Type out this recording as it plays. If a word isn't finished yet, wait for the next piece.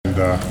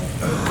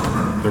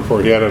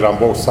Therefore, he had it on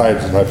both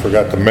sides, and I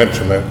forgot to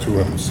mention that to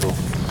him. So,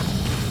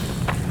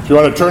 if you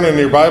want to turn in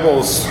your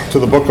Bibles to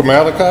the book of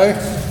Malachi,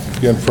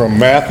 again from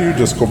Matthew,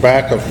 just go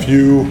back a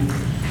few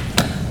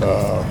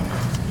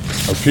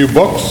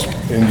books,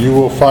 and you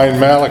will find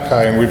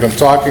Malachi. And we've been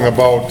talking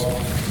about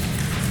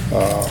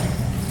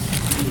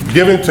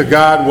giving to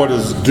God what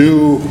is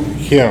due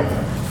Him.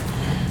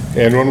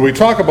 And when we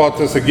talk about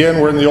this,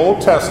 again, we're in the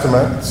Old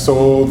Testament,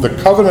 so the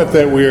covenant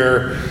that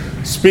we're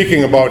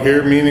speaking about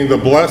here, meaning the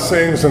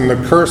blessings and the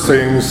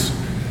cursings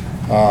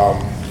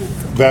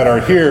that are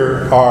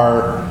here,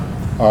 are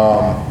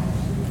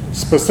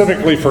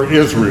specifically for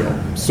Israel.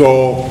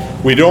 So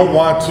we don't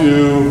want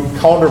to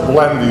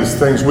counterblend these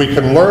things. We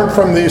can learn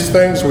from these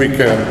things. We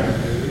can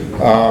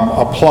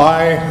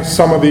apply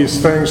some of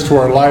these things to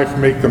our life,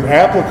 make them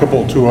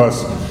applicable to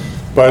us.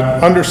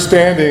 But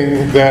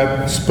understanding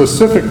that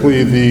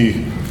specifically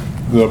the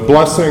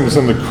blessings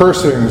and the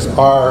cursings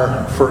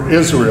are for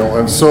Israel.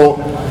 And so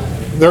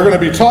they're going to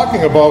be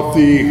talking about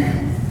the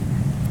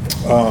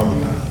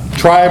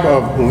tribe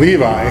of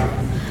Levi.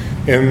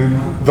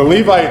 And the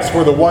Levites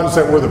were the ones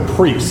that were the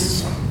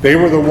priests. They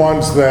were the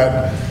ones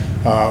that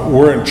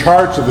were in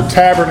charge of the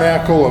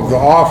tabernacle, of the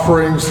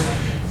offerings.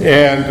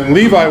 And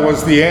Levi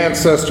was the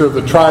ancestor of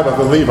the tribe of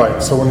the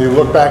Levites. So when you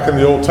look back in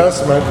the Old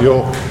Testament,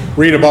 you'll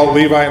read about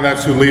Levi, and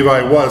that's who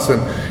Levi was.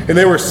 And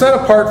they were set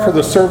apart for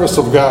the service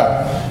of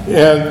God.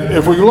 And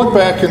if we look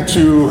back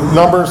into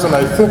Numbers, and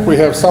I think we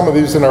have some of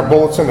these in our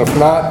bulletin, if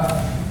not,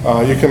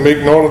 you can make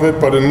note of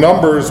it. But in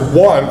Numbers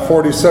 1,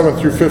 47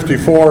 through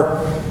 54,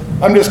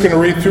 I'm just going to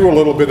read through a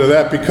little bit of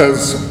that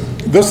because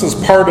this is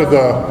part of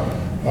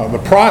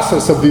the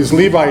process of these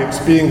Levites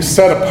being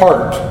set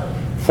apart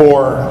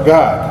for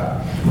God.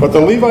 But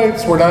the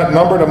Levites were not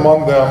numbered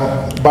among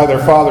them by their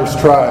father's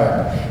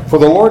tribe. For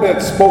the Lord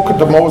had spoken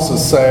to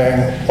Moses,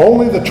 saying,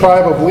 "Only the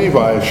tribe of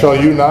Levi shall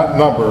you not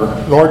number,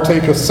 nor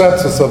take a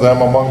census of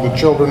them among the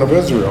children of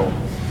Israel.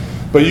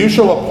 But you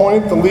shall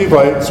appoint the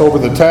Levites over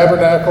the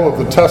tabernacle of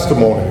the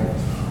testimony,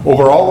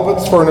 over all of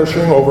its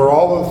furnishing, over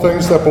all the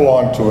things that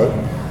belong to it.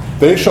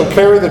 They shall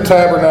carry the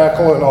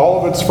tabernacle and all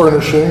of its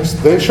furnishings.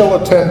 They shall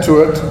attend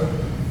to it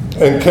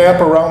and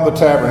camp around the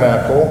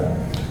tabernacle.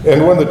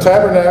 And when the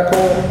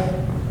tabernacle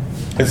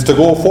is to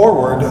go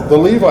forward, the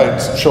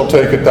Levites shall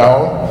take it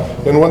down.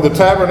 And when the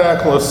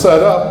tabernacle is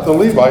set up, the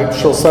Levites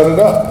shall set it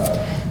up.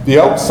 The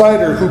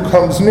outsider who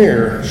comes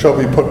near shall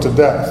be put to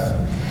death.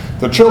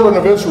 The children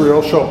of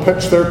Israel shall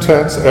pitch their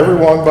tents, every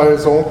one by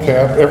his own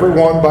camp, every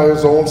one by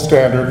his own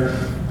standard,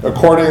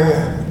 according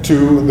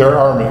to their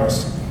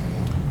armies.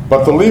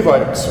 But the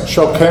Levites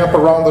shall camp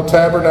around the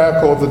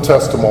tabernacle of the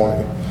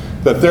testimony,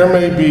 that there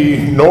may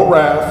be no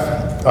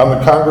wrath on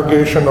the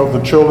congregation of the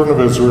children of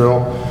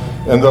Israel.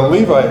 And the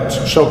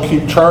Levites shall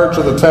keep charge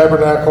of the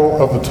tabernacle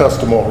of the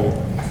testimony.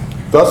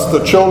 Thus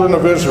the children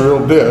of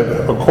Israel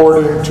did,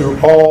 according to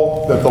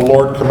all that the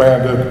Lord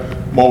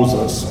commanded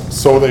Moses.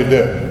 So they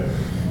did.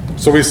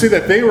 So we see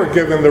that they were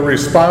given the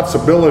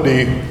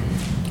responsibility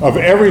of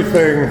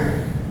everything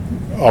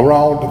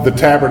around the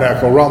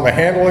tabernacle, around the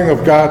handling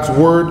of God's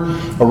word,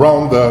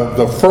 around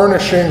the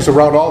furnishings,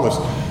 around all this.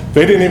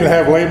 They didn't even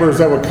have laborers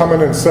that would come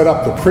in and set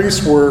up. The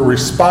priests were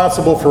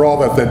responsible for all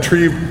that.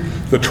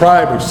 The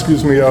tribe of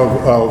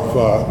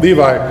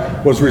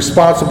Levi was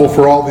responsible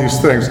for all these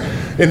things.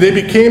 And they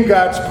became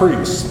God's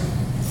priests,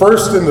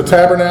 first in the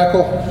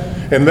tabernacle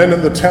and then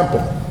in the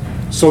temple.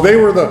 So they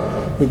were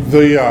the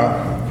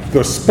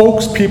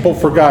spokespeople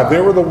for God.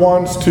 They were the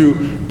ones to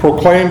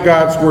proclaim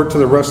God's word to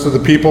the rest of the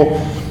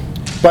people.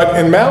 But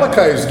in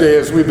Malachi's day,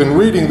 as we've been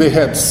reading, they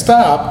had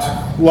stopped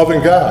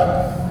loving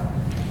God.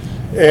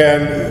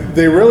 And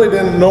they really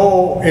didn't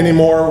know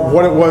anymore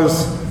what it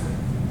was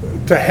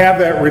to have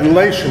that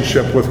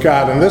relationship with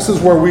God. And this is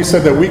where we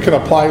said that we can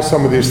apply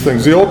some of these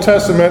things. The Old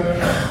Testament,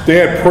 they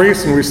had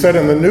priests, and we said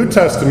in the New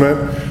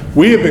Testament,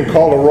 we have been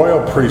called a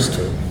royal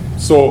priesthood.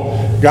 So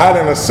God,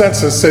 in a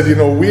sense, has said,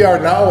 we are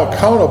now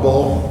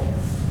accountable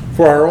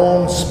for our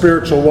own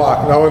spiritual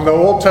walk. Now, in the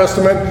Old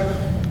Testament,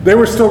 they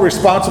were still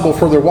responsible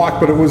for their walk,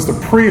 but it was the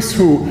priests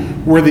who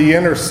were the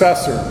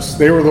intercessors.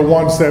 They were the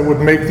ones that would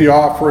make the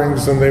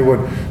offerings and they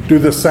would do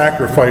the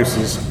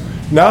sacrifices.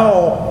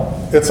 Now,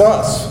 it's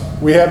us.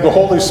 We have the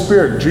Holy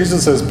Spirit.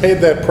 Jesus has paid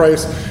that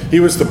price. He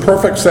was the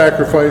perfect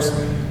sacrifice,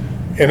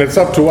 and it's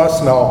up to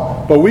us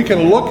now. But we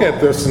can look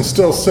at this and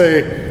still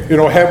say,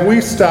 have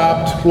we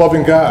stopped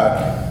loving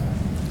God?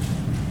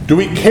 Do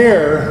we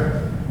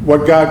care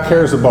what God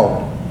cares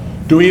about?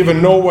 Do we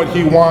even know what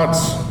He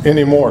wants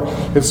anymore?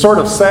 It's sort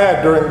of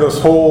sad during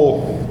this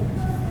whole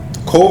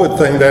COVID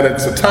thing that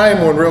it's a time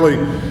when really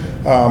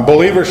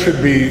believers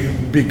should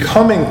be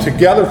coming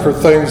together for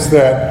things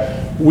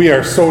that we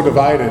are so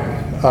divided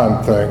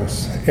on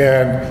things.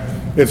 And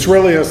it's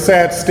really a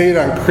sad state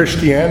on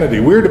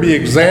Christianity. We're to be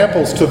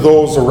examples to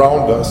those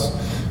around us.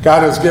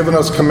 God has given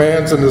us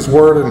commands in His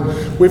Word,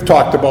 and we've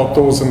talked about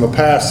those in the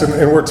past,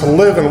 and we're to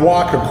live and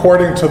walk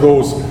according to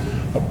those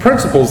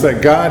principles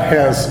that God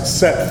has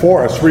set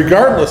for us,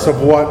 regardless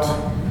of what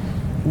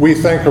we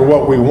think or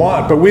what we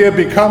want. But we have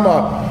become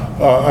a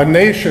a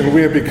nation,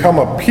 we have become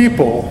a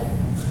people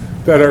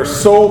that are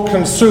so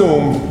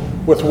consumed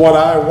with what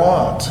I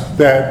want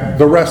that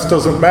the rest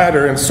doesn't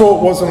matter. And so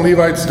it was in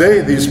Levi's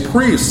day. These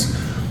priests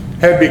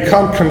had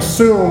become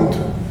consumed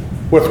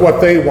with what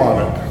they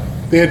wanted.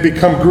 They had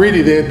become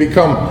greedy. They had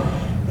become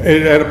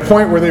at a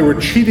point where they were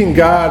cheating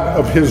God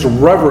of his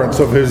reverence,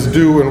 of his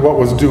due and what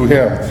was due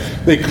him.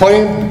 They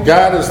claimed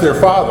God as their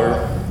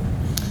father,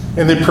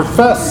 and they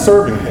professed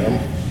serving him,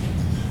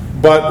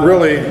 but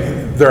really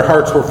their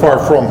hearts were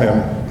far from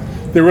him.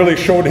 They really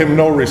showed him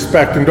no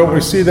respect. And don't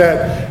we see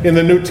that in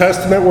the New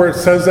Testament where it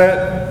says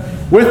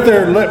that? With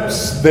their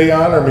lips they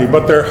honor me,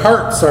 but their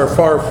hearts are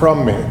far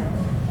from me.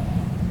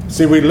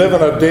 See, we live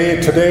in a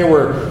day today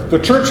where the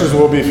churches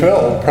will be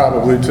filled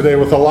probably today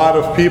with a lot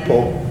of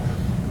people.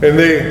 And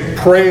they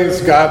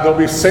praise God. They'll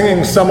be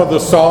singing some of the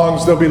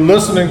songs. They'll be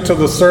listening to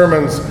the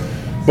sermons.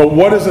 But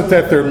what is it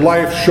that their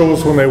life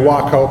shows when they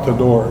walk out the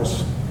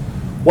doors?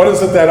 What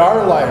is it that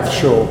our life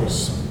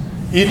shows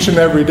each and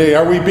every day?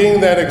 Are we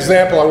being that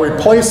example? Are we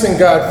placing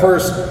God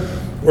first,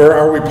 or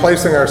are we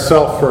placing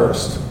ourselves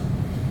first?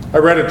 I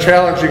read a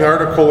challenging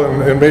article,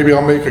 and maybe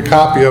I'll make a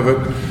copy of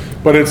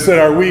it, but it said,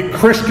 are we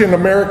Christian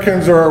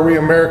Americans or are we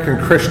American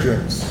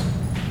Christians?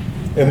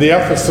 And the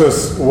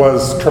emphasis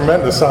was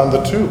tremendous on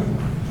the two.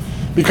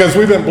 Because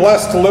we've been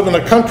blessed to live in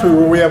a country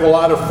where we have a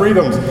lot of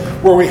freedoms,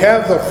 where we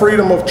have the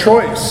freedom of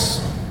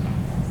choice.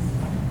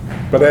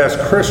 But as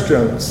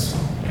Christians,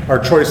 our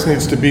choice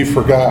needs to be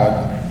for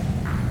God.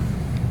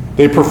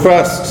 They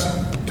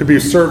professed to be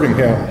serving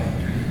him,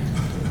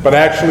 but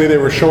actually they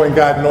were showing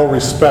God no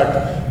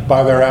respect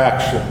by their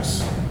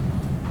actions.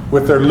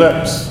 With their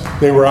lips,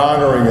 they were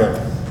honoring him.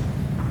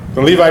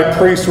 The Levite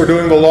priests were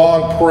doing the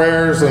long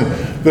prayers and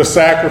the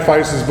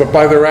sacrifices, but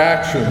by their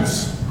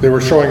actions, they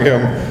were showing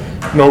him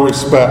no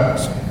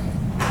respect.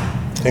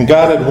 And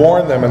God had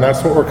warned them, and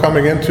that's what we're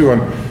coming into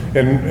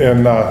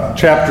in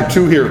chapter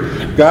 2 here.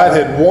 God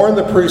had warned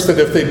the priests that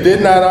if they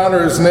did not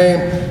honor his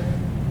name,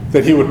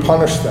 that he would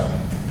punish them.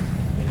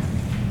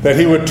 That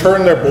he would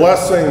turn their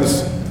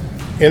blessings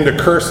into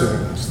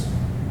cursings.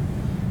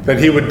 That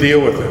he would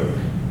deal with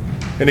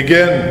it. And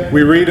again,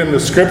 we read in the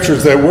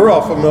scriptures that we're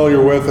all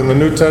familiar with in the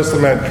New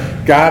Testament,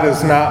 God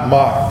is not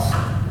mocked.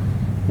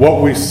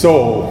 What we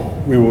sow,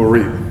 we will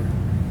reap.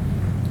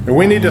 And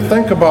we need to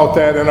think about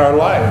that in our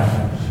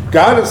life.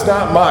 God is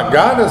not mocked.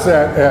 God is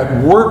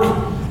at work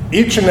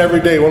each and every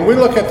day. When we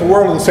look at the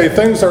world and say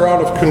things are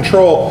out of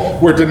control,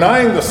 we're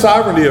denying the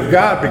sovereignty of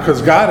God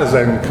because God is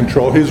in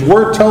control. His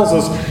word tells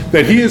us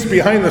that he is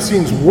behind the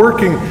scenes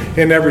working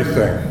in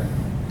everything.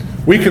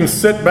 We can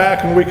sit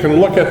back and we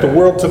can look at the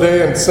world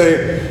today and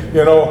say,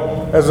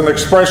 as an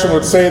expression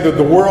would say, that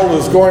the world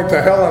is going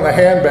to hell in a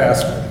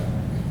handbasket.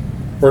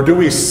 Or do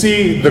we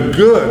see the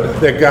good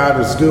that God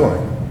is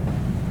doing?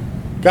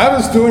 God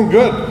is doing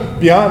good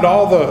beyond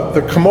all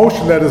the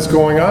commotion that is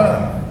going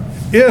on.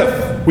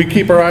 If we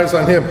keep our eyes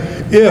on him,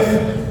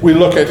 if we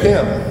look at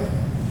him.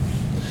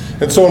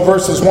 And so in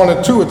verses 1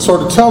 and 2, it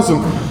sort of tells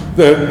them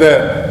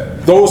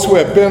that those who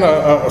have been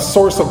a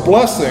source of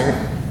blessing,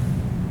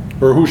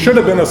 or who should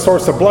have been a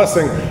source of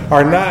blessing,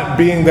 are not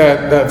being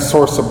that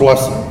source of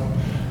blessing.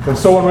 And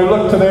so when we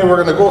look today,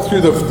 we're going to go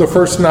through the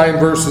first 9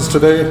 verses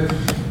today.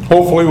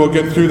 Hopefully we'll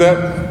get through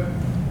that.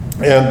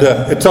 And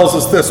it tells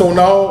us this,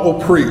 now, O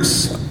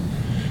priests.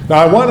 Now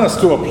I want us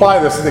to apply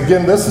this, and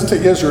again, this is to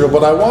Israel,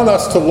 but I want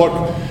us to look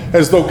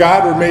as though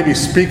God were maybe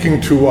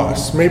speaking to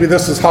us. Maybe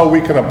this is how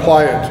we can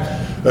apply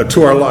it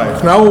to our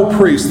life. Now, O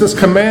priests, this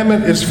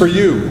commandment is for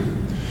you.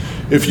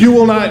 If you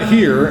will not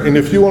hear, and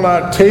if you will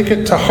not take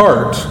it to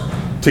heart,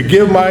 to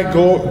give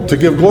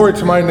glory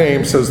to my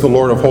name, says the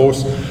Lord of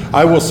hosts,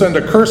 I will send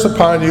a curse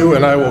upon you,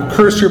 and I will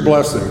curse your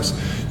blessings.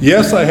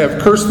 Yes, I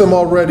have cursed them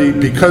already,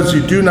 because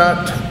you do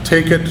not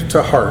take it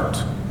to heart.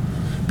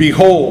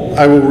 Behold,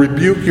 I will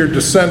rebuke your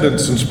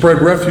descendants and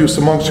spread refuse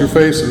amongst your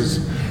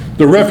faces,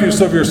 the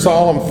refuse of your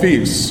solemn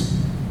feasts,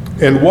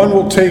 and one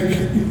will take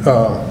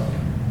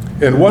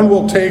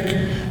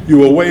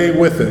you away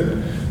with it.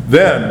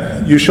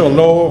 Then you shall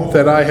know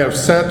that I have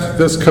sent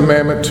this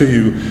commandment to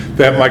you,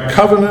 that my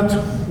covenant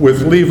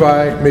with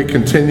Levi may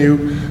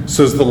continue,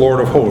 says the Lord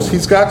of hosts.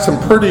 He's got some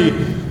pretty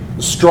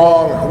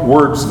strong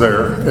words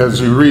there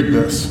as you read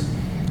this.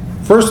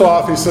 First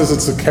off, he says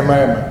it's a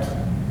commandment.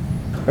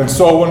 And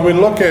so when we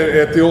look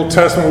at the Old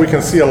Testament, we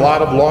can see a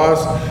lot of laws.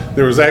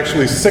 There was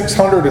actually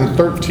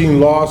 613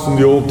 laws in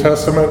the Old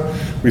Testament.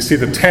 We see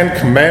the 10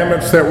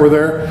 commandments that were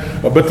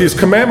there. But these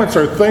commandments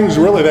are things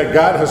really that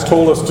God has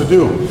told us to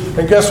do.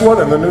 And guess what?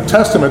 In the New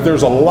Testament,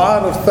 there's a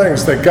lot of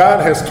things that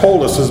God has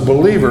told us as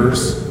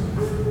believers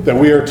that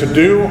we are to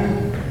do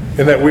and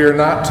that we are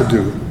not to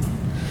do.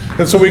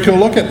 And so we can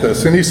look at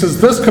this. And he says,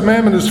 this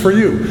commandment is for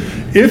you.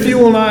 If you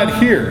will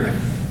not hear,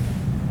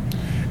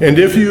 and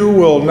if you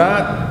will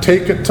not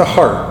take it to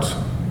heart,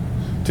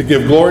 to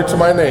give glory to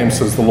my name,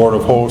 says the Lord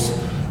of hosts,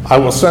 I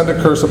will send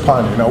a curse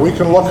upon you. Now we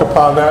can look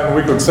upon that and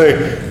we can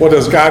say, well,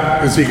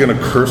 is he going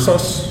to curse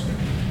us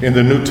in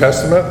the New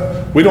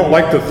Testament? We don't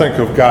like to think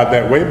of God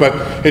that way,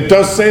 but it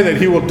does say that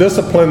he will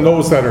discipline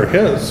those that are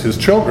his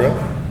children.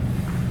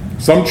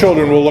 Some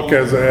children will look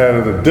at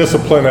a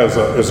discipline as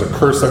a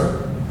cursing.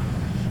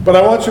 But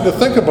I want you to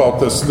think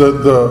about this.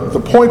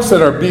 The points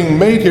that are being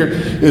made here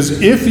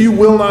is if you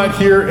will not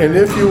hear and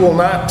if you will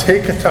not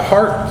take it to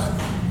heart.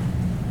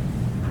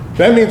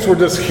 That means we're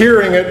just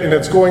hearing it and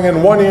it's going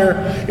in one ear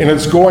and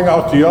it's going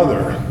out the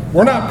other.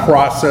 We're not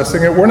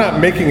processing it. We're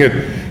not making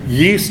it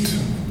yeast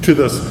to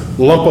this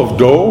lump of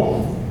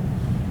dough.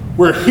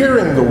 We're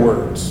hearing the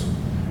words.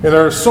 And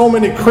there are so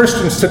many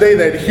Christians today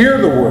that hear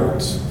the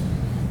words.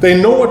 They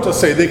know what to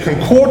say. They can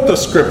quote the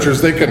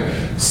scriptures. They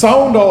can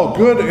sound all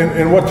good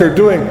in what they're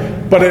doing,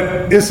 but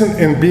it isn't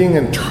in being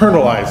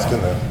internalized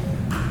in them.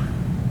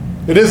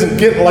 It isn't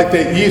getting like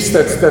that yeast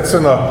that's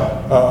in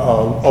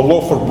a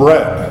loaf of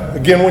bread.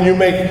 Again, when you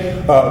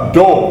make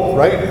dough,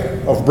 right,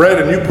 of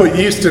bread and you put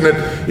yeast in it,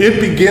 it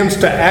begins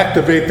to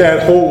activate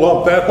that whole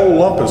lump. That whole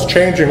lump is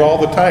changing all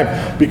the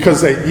time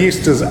because that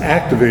yeast is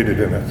activated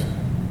in it.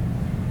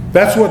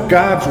 That's what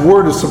God's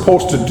Word is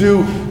supposed to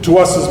do to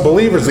us as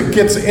believers. It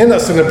gets in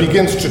us and it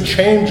begins to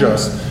change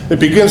us. It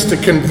begins to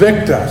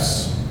convict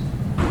us.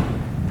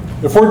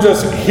 If we're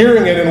just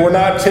hearing it and we're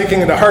not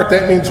taking it to heart,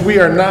 that means we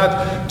are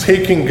not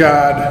taking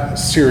God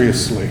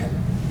seriously.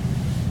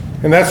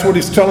 And that's what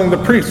he's telling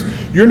the priest.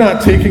 You're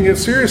not taking it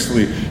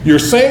seriously. You're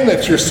saying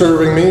that you're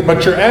serving me,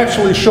 but you're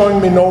actually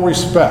showing me no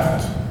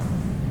respect.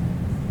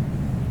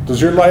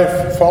 Does your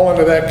life fall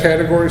into that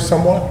category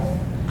somewhat?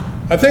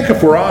 I think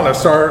if we're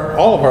honest,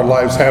 all of our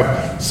lives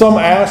have some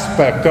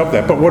aspect of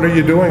that, but what are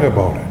you doing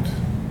about it?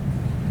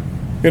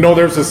 You know,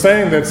 there's a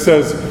saying that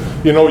says,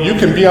 you know, you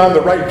can be on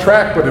the right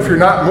track, but if you're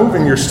not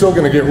moving, you're still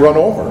going to get run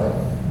over.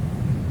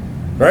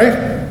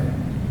 Right?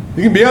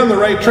 You can be on the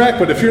right track,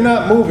 but if you're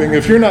not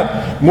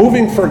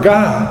moving for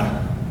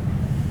God,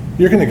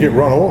 you're going to get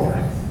run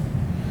over.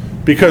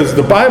 Because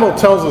the Bible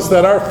tells us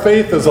that our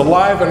faith is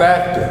alive and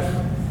active.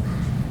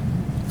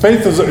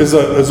 Faith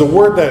is a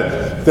word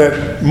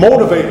that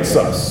motivates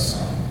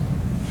us,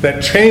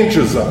 that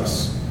changes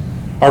us.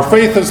 Our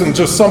faith isn't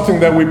just something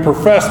that we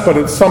profess, but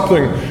it's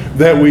something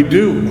that we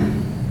do.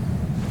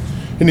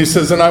 And he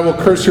says, and I will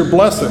curse your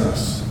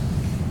blessings.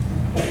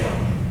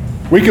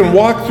 We can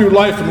walk through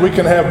life and we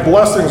can have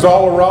blessings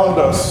all around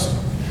us.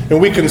 And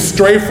we can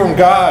stray from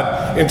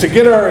God. And to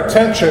get our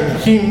attention,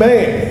 he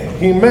may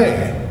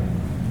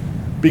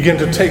begin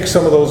to take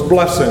some of those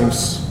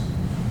blessings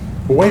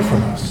away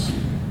from us.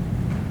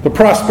 The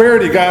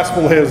prosperity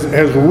gospel has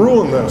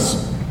ruined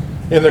this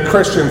in the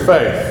Christian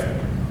faith.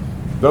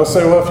 They'll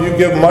say, well, if you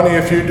give money,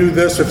 if you do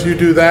this, if you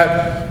do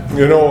that,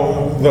 you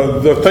know,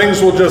 the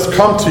things will just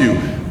come to you.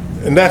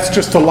 And that's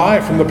just a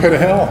lie from the pit of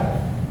hell.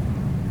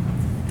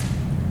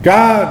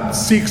 God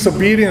seeks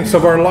obedience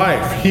of our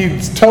life. He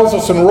tells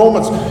us in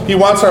Romans, he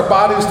wants our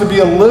bodies to be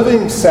a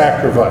living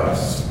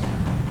sacrifice,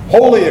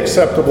 wholly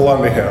acceptable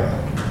unto him.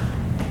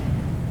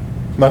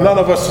 Now, none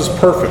of us is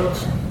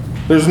perfect.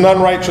 There's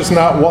none righteous,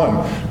 not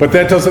one. But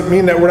that doesn't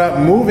mean that we're not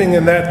moving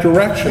in that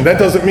direction. That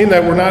doesn't mean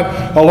that we're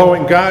not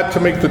allowing God to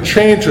make the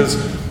changes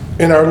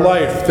in our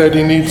life that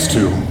he needs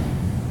to.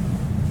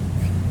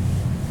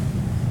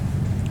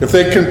 If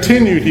they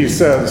continued, he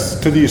says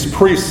to these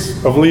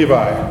priests of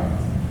Levi,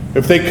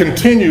 if they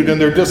continued in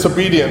their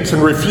disobedience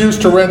and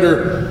refused to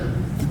render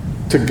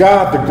to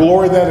God the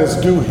glory that is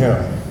due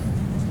him,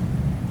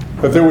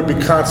 that there would be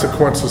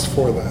consequences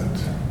for that.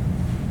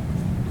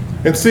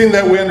 And seeing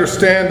that we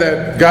understand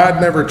that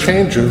God never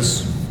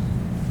changes,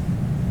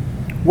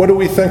 what do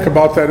we think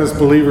about that as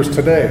believers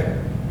today?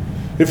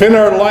 If in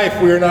our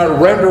life we are not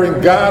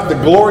rendering God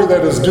the glory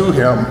that is due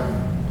him,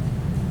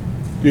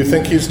 do you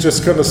think he's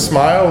just going to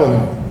smile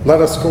and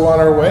let us go on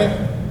our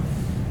way?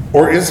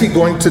 Or is he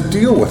going to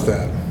deal with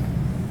that?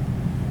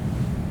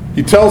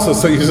 He tells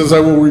us, he says,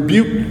 I will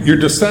rebuke your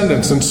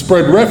descendants and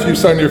spread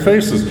refuse on your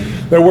faces.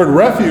 That word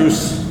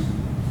refuse,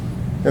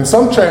 in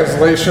some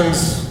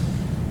translations,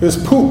 is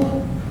poop,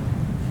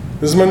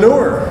 is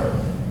manure.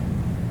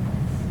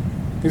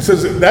 He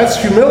says,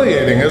 that's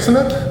humiliating, isn't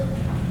it?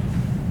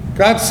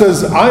 God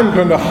says, I'm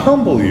going to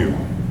humble you.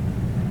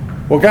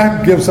 Well,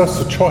 God gives us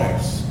a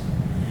choice.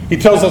 He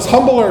tells us,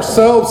 humble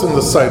ourselves in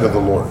the sight of the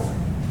Lord.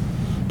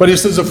 But he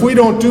says, if we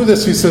don't do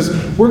this, he says,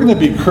 we're going to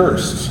be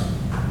cursed.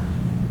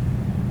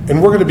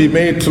 And we're going to be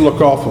made to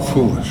look awful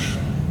foolish.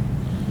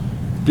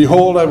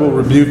 Behold, I will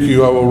rebuke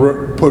you. I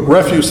will put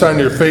refuse on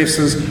your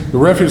faces, the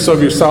refuse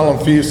of your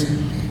solemn feasts,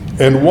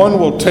 and one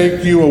will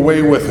take you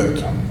away with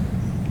it.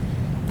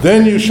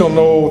 Then you shall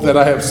know that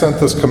I have sent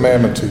this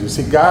commandment to you.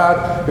 See,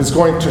 God is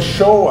going to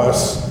show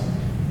us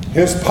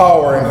his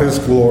power and his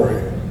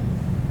glory.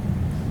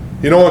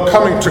 You know, in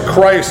coming to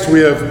Christ,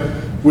 we have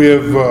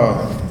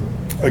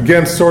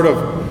again sort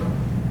of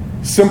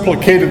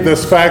simplificated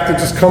this fact that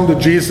just come to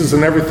Jesus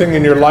and everything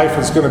in your life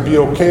is going to be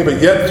okay.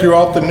 But yet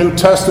throughout the New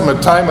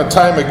Testament, time and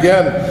time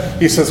again,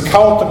 he says,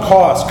 count the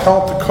cost,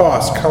 count the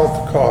cost,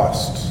 count the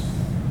cost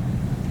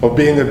of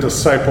being a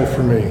disciple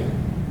for me.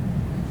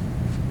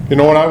 You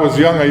know, when I was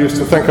young, I used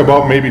to think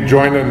about maybe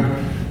joining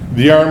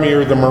the Army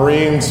or the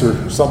Marines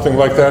or something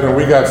like that, and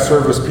we got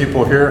service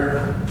people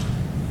here.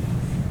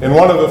 And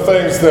one of the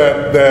things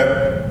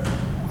that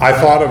I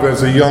thought of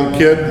as a young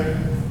kid,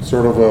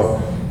 sort of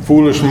a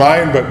foolish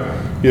mind,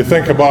 but you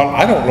think about,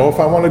 I don't know if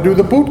I want to do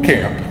the boot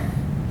camp.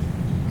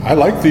 I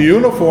like the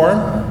uniform.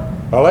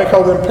 I like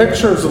how the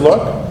pictures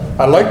look.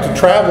 I like to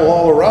travel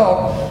all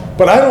around,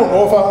 but I don't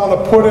know if I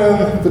want to put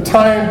in the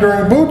time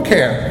during boot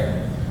camp.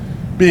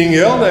 Being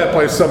yelled at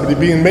by somebody,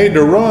 being made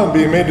to run,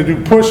 being made to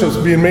do push-ups,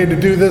 being made to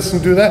do this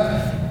and do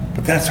that.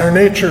 But that's our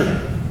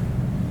nature.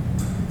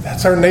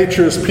 That's our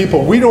nature as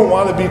people. We don't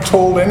want to be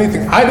told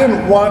anything. I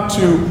didn't want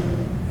to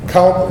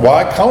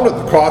I counted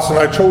the cost and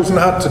I chose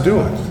not to do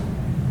it.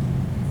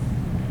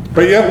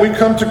 But yet we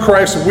come to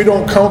Christ and we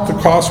don't count the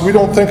cost. We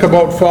don't think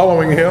about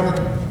following Him.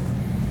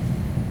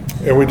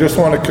 And we just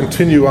want to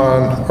continue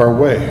on our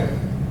way.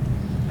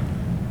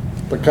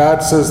 But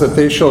God says that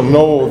they shall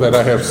know that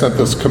I have sent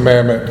this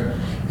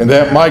commandment, and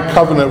that my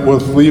covenant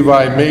with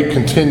Levi may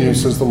continue,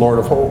 says the Lord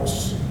of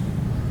hosts.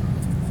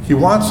 He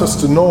wants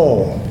us to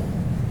know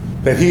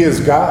that He is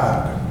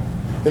God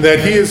and that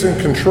He is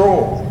in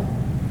control.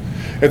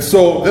 And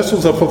so this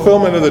was a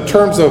fulfillment of the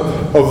terms of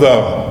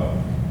the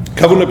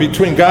covenant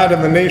between God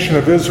and the nation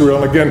of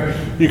Israel. And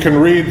again, you can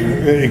read,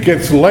 it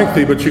gets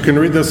lengthy, but you can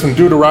read this in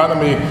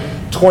Deuteronomy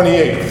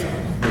 28.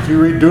 If you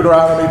read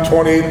Deuteronomy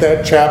 28,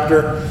 that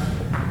chapter,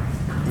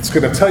 it's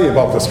going to tell you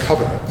about this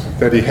covenant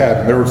that He had.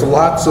 And there was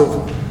lots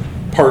of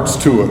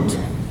parts to it.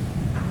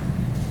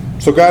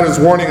 So God is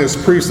warning His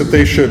priests that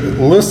they should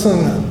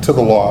listen to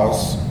the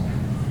laws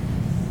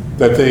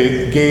that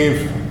they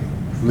gave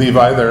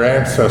Levi, their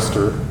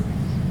ancestor,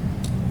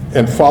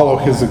 and follow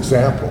his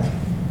example.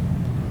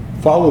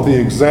 Follow the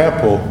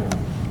example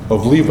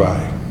of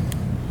Levi.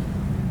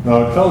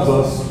 Now it tells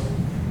us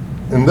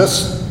in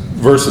this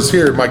verses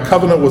here, my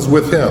covenant was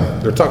with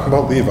him. They're talking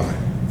about Levi.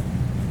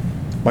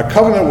 My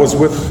covenant was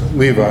with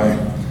Levi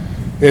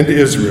and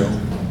Israel,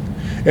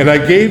 and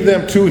I gave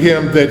them to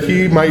him that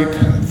he might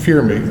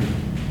fear me.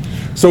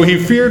 So he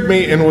feared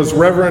me and was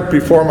reverent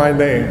before my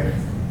name.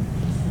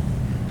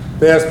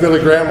 They asked Billy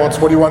Graham once,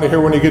 what do you want to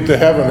hear when you get to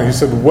heaven? And he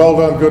said, well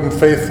done, good and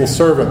faithful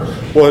servant.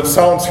 Well, it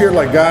sounds here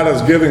like God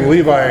is giving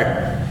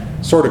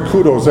Levi sort of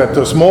kudos at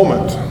this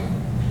moment.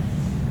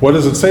 What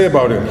does it say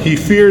about him? He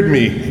feared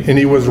me and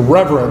he was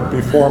reverent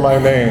before my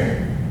name.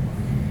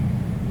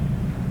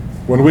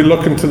 When we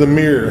look into the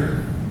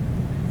mirror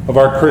of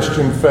our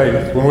Christian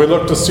faith, when we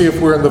look to see if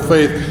we're in the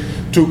faith,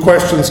 two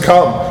questions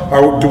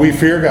come. Do we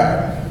fear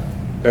God?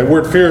 That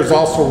word fear is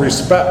also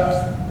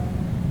respect.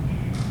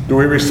 Do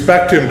we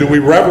respect Him? Do we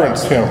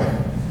reverence Him?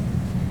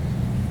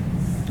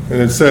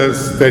 And it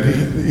says that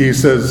he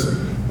says,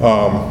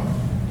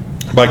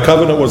 my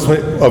covenant was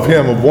of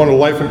him, of one of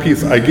life and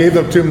peace. I gave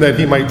them to him that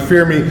he might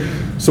fear me.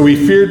 So he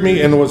feared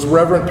me and was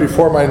reverent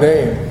before my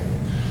name.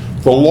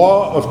 The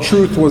law of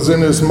truth was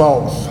in his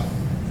mouth.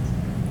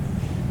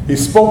 He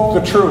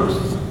spoke the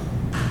truth.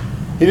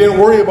 He didn't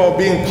worry about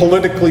being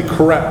politically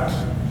correct.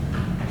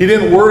 He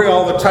didn't worry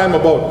all the time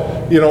about,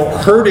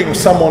 hurting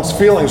someone's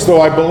feelings,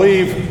 though I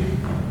believe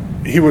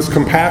he was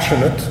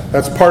compassionate.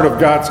 That's part of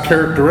God's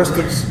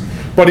characteristics.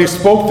 But he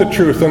spoke the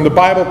truth, and the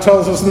Bible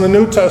tells us in the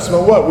New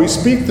Testament what? We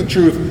speak the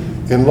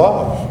truth in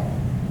love.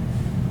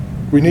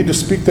 We need to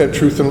speak that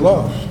truth in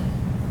love.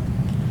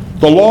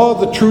 The law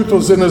of the truth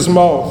was in his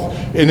mouth,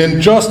 and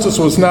injustice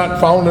was not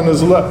found in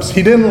his lips.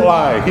 He didn't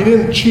lie. He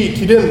didn't cheat.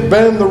 He didn't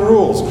bend the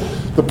rules.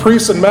 The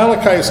priests in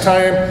Malachi's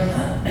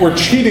time were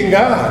cheating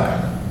God.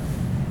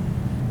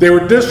 They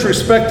were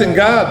disrespecting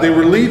God. They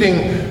were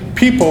leading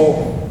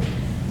people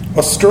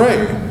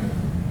astray.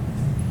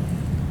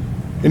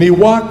 And he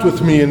walked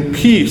with me in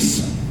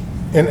peace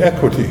and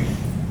equity.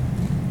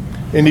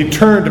 And he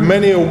turned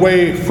many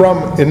away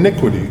from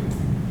iniquity.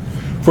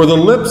 For the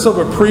lips of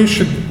a priest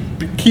should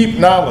keep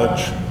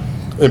knowledge,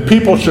 and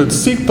people should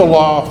seek the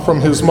law from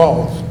his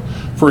mouth.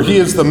 For he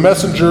is the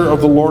messenger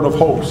of the Lord of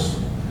hosts.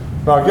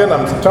 Now again,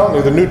 I'm telling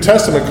you, the New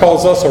Testament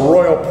calls us a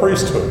royal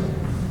priesthood.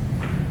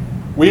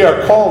 We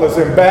are called as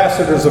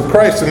ambassadors of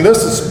Christ, and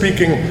this is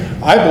speaking,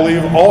 I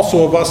believe,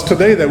 also of us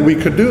today, that we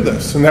could do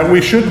this, and that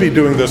we should be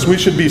doing this. We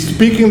should be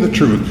speaking the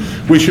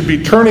truth. We should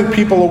be turning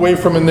people away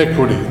from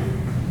iniquity.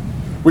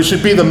 We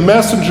should be the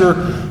messenger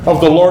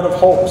of the Lord of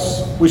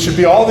hosts. We should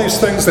be all these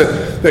things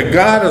that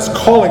God is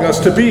calling us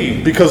to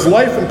be, because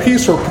life and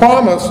peace were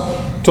promised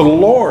to the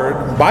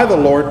Lord, by the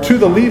Lord, to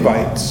the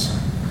Levites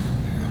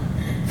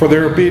for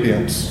their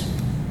obedience,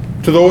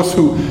 to those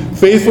who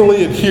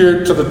faithfully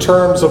adhered to the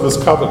terms of his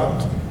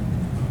covenant.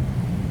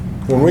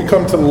 When we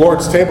come to the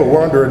Lord's table,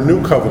 we're under a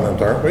new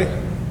covenant, aren't we?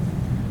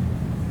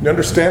 You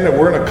understand that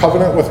we're in a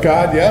covenant with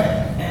God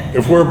yet?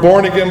 If we're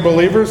born-again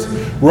believers,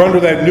 we're under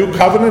that new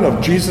covenant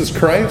of Jesus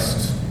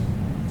Christ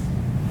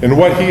and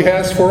what he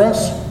has for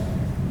us.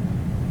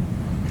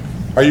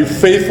 Are you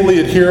faithfully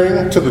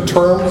adhering to the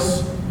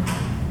terms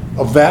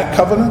of that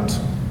covenant?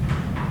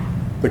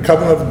 The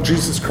covenant of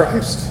Jesus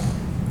Christ?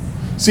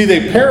 See,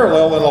 they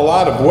parallel in a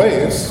lot of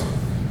ways.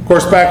 Of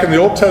course, back in the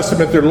Old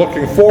Testament, they're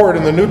looking forward.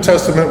 In the New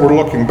Testament, we're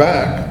looking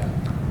back.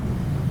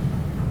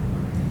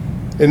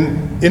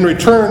 In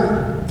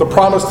return, the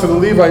promise to the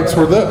Levites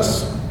were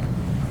this: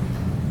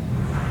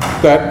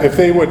 that if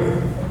they would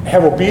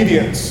have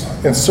obedience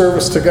and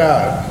service to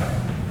God,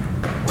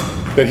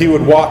 that he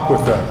would walk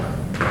with them,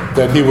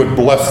 that he would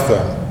bless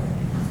them.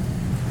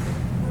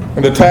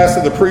 And the task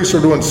of the priests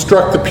are to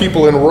instruct the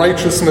people in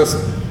righteousness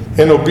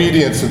and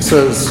obedience, it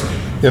says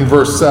in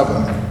verse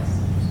 7.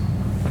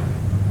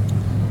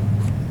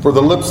 For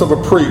the lips of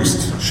a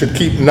priest should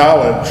keep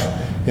knowledge,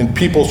 and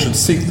people should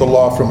seek the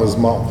law from his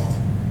mouth.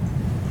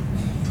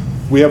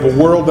 We have a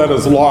world that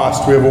is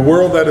lost. We have a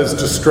world that is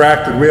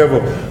distracted. We have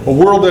a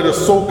world that is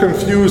so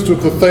confused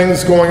with the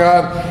things going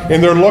on,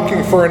 and they're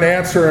looking for an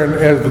answer. And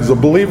as a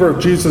believer of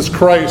Jesus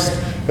Christ,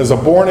 as a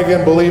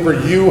born-again believer,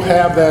 you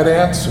have that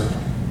answer.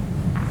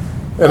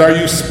 And are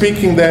you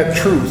speaking that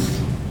truth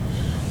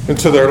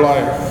into their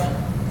life?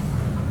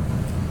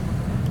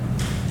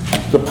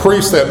 The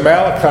priest that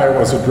Malachi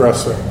was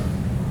addressing,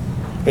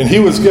 and he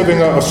was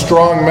giving a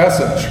strong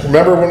message.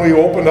 Remember when we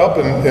opened up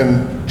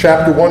in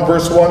chapter 1,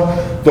 verse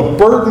 1? The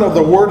burden of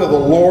the word of the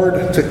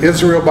Lord to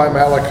Israel by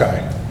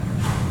Malachi.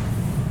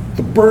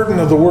 The burden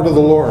of the word of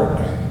the Lord.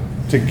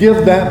 To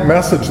give that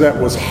message that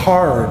was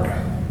hard,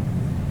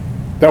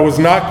 that was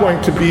not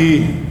going to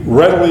be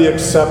readily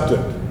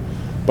accepted,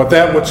 but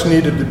that which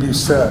needed to be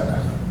said.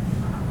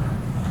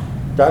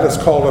 God has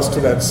called us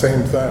to that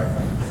same thing.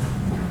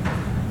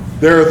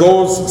 There are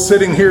those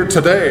sitting here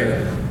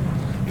today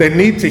that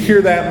need to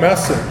hear that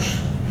message.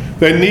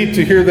 They need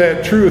to hear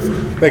that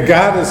truth, that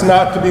God is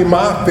not to be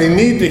mocked. They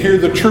need to hear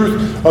the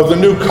truth of the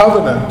new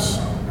covenant.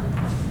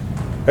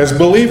 As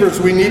believers,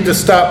 we need to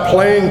stop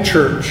playing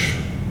church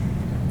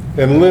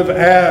and live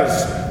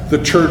as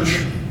the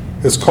church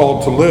is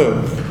called to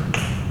live.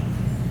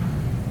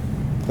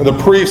 And the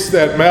priests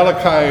that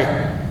Malachi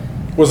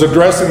was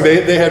addressing,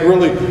 they had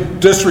really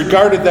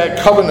disregarded that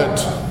covenant,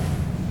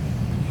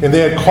 and they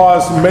had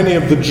caused many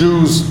of the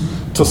Jews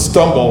to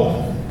stumble.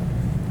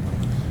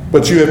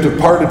 But you have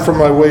departed from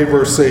my way,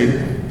 verse 8.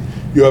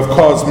 You have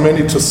caused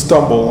many to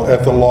stumble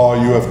at the law.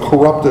 You have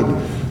corrupted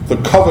the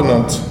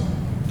covenant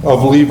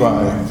of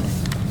Levi,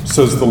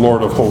 says the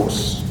Lord of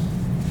hosts.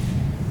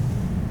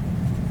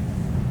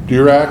 Do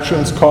your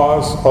actions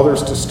cause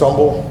others to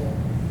stumble?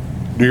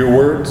 Do your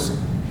words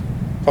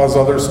cause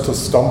others to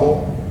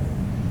stumble?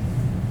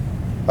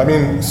 I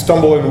mean,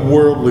 stumble in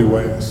worldly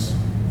ways.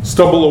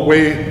 Stumble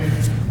away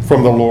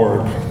from the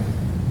Lord.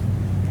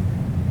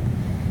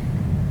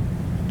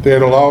 They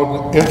had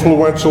allowed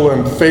influential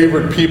and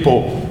favored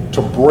people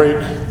to break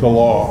the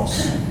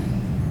laws.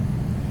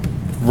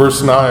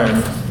 Verse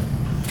 9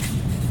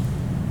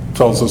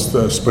 tells us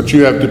this, but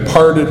you have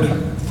departed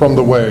from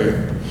the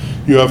way.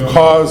 You have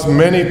caused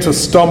many to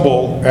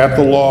stumble at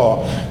the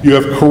law. You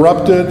have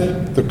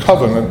corrupted the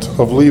covenant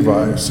of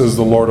Levi, says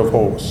the Lord of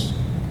hosts.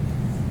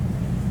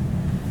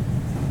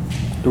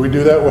 Do we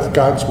do that with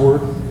God's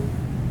word?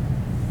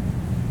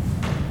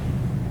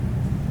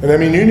 And I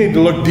mean, you need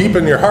to look deep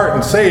in your heart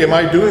and say, am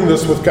I doing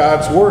this with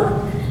God's word?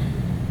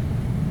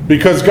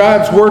 Because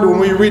God's word, when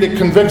we read it,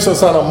 convicts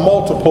us on a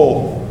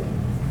multiple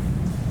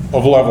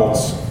of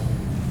levels.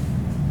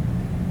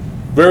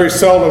 Very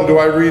seldom do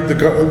I read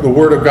the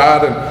word of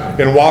God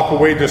and walk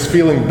away just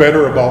feeling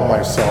better about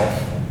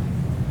myself.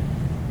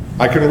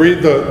 I can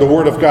read the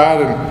word of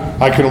God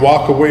and I can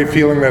walk away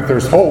feeling that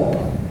there's hope.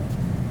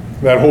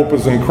 That hope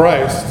is in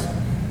Christ,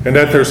 and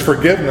that there's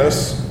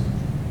forgiveness.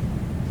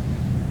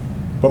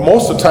 But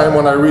most of the time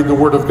when I read the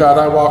Word of God,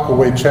 I walk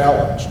away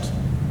challenged.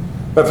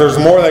 That there's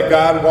more that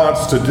God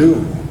wants to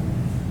do,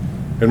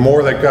 and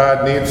more that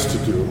God needs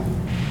to do.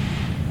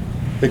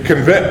 It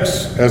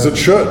convicts, as it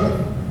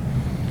should.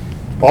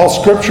 All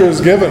Scripture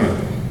is given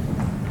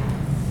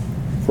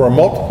for a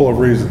multiple of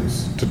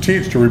reasons. To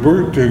teach, to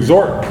rebuke, to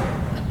exhort,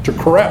 to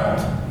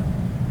correct,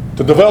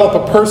 to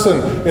develop a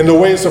person in the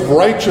ways of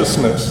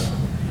righteousness.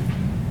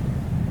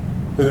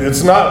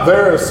 It's not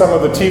there, as some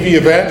of the TV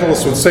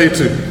evangelists would say,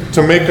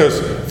 to make us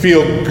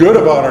feel good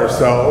about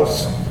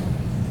ourselves.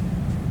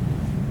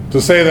 To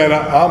say that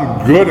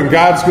I'm good and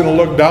God's going to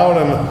look down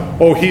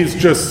and, oh, he's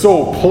just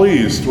so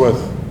pleased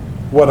with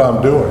what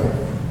I'm doing.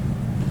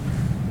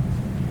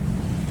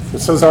 It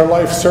says our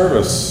life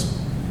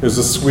service is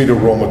a sweet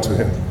aroma to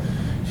him.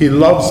 He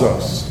loves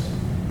us.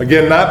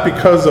 Again, not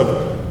because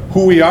of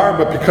who we are,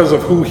 but because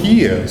of who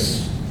he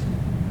is.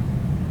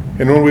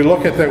 And when we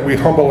look at that, we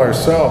humble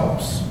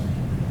ourselves.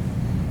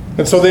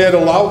 And so they had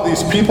allowed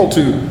these people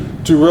to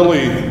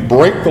really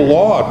break the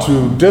law,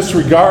 to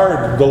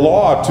disregard the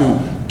law,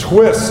 to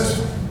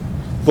twist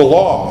the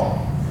law.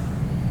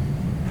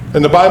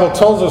 And the Bible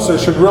tells us there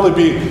should really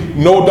be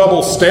no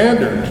double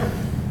standard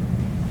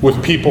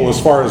with people as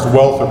far as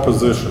wealth or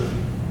position.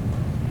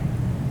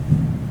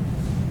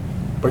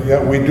 But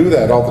yet we do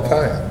that all the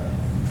time.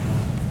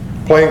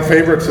 Playing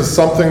favorites is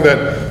something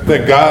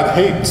that God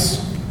hates.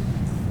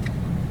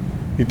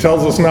 He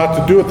tells us not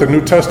to do it. The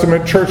New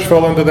Testament church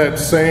fell into that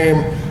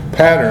same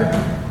pattern.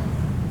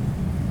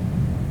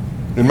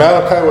 And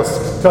Malachi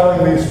was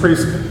telling these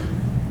priests,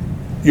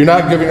 you're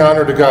not giving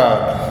honor to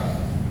God,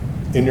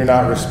 and you're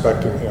not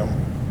respecting him.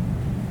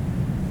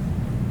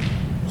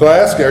 So I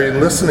ask you, are you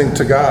listening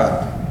to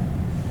God?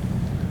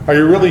 Are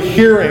you really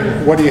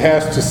hearing what he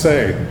has to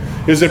say?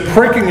 Is it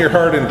pricking your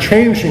heart and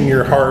changing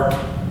your heart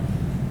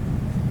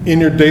in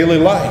your daily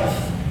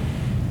life?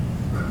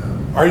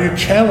 Are you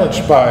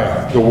challenged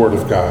by the Word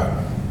of God?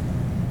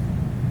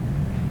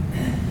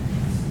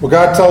 Well,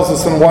 God tells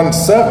us in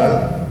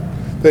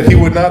 1:7 that he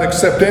would not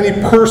accept any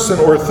person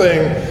or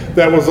thing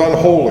that was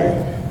unholy.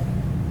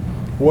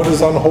 What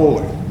is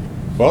unholy?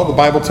 Well, the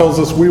Bible tells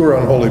us we were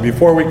unholy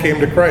before we came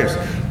to Christ.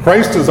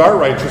 Christ is our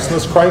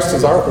righteousness. Christ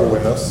is our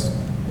holiness.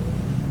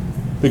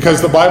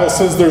 Because the Bible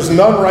says there's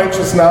none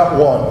righteous, not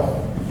one.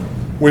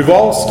 We've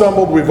all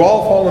stumbled. We've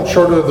all fallen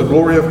short of the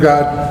glory of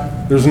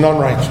God. There's none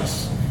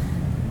righteous.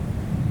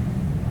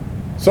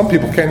 Some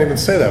people can't even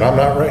say that. I'm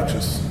not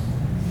righteous.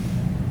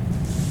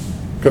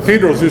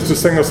 Cathedrals used to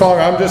sing a song,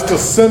 I'm just a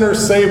sinner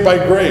saved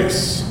by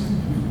grace.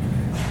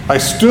 I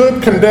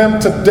stood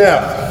condemned to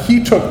death.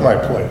 He took my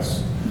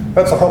place.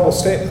 That's a humble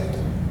statement.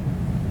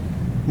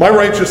 My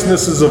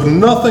righteousness is of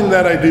nothing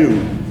that I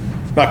do.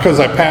 Not because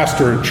I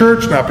pastor a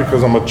church, not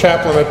because I'm a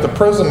chaplain at the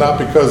prison, not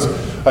because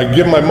I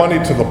give my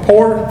money to the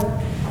poor.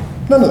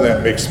 None of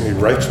that makes me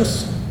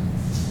righteous.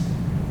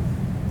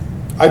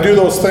 I do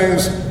those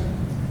things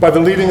by the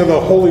leading of the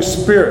Holy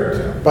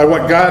Spirit, by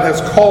what God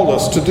has called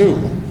us to do.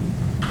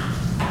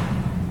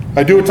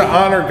 I do it to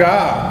honor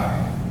God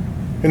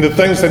in the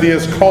things that he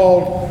has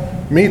called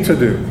me to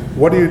do.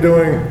 What are you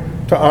doing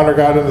to honor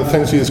God in the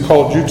things he has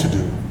called you to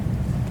do?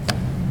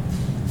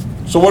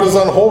 So what is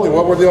unholy?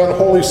 What were the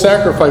unholy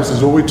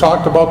sacrifices? Well, we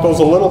talked about those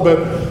a little bit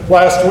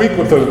last week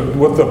with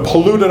the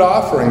polluted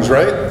offerings,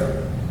 right?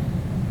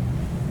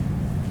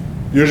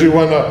 Usually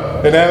when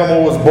an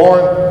animal was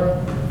born,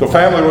 the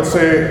family would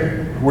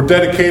say, we're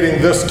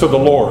dedicating this to the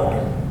Lord.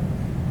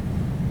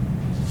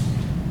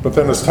 But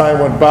then as time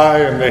went by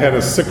and they had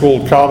a sick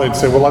old cow, they'd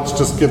say, well, let's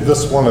just give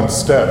this one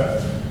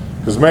instead.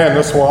 Because, man,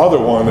 this other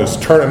one is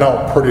turning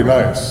out pretty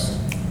nice.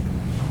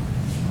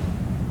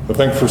 I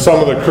think for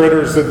some of the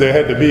critters that they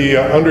had to be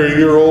under a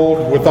year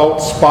old without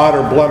spot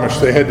or blemish.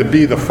 They had to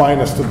be the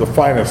finest of the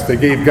finest. They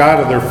gave God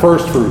of their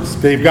first fruits.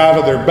 Gave God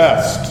of their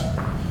best.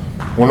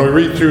 When we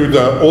read through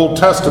the Old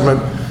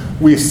Testament,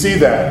 we see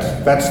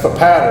that. That's the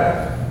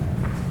pattern.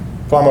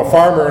 If I'm a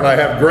farmer and I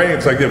have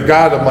grains, I give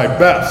God of my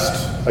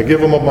best. I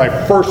give him of my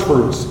first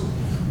fruits.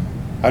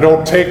 I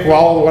don't take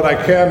all what I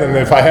can, and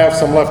if I have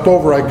some left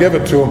over, I give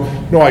it to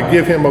him. No, I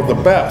give him of the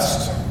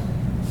best.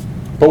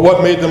 But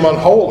what made them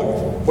unholy?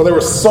 Well, there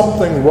was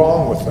something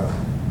wrong with them.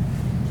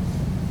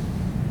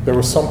 There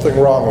was something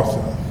wrong with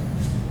them.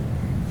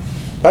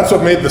 That's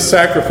what made the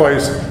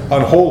sacrifice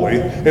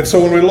unholy. And so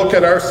when we look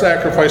at our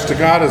sacrifice to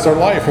God as our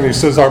life, and he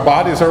says our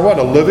bodies are what?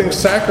 A living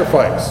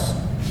sacrifice.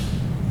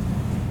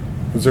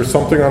 Is there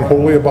something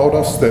unholy about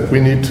us that we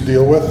need to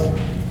deal with?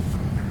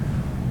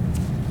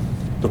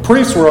 The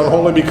priests were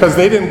unholy because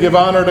they didn't give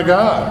honor to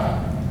God.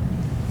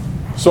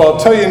 So I'll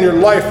tell you, in your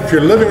life, if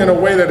you're living in a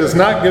way that is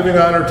not giving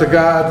honor to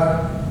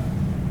God,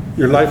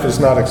 your life is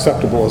not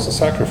acceptable as a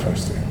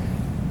sacrifice to him.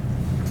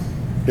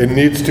 It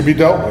needs to be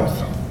dealt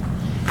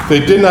with. They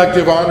did not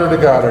give honor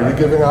to God. Are you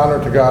giving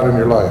honor to God in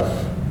your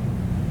life?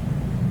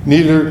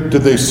 Neither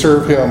did they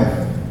serve him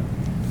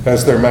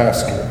as their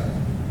master.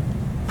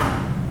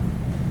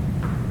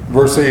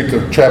 Verse 8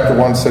 of chapter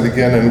 1 said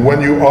again, and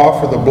when you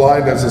offer the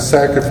blind as a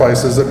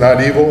sacrifice, is it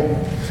not evil?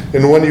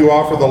 And when you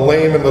offer the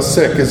lame and the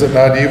sick, is it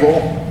not evil?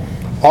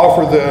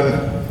 Offer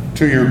then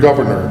to your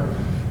governor.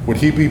 Would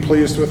he be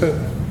pleased with it?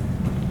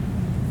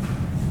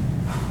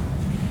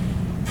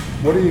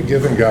 What are you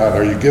giving God?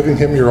 Are you giving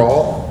him your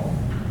all?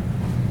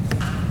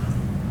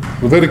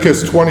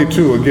 Leviticus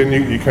 22,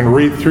 again, you can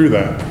read through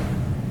that.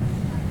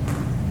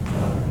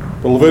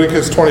 But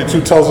Leviticus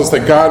 22 tells us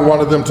that God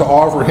wanted them to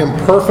offer him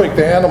perfect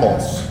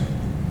animals.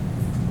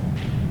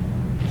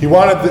 He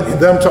wanted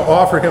them to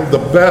offer him the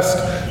best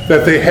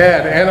that they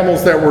had.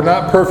 Animals that were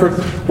not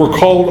perfect were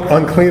called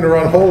unclean or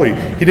unholy.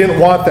 He didn't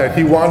want that.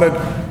 He wanted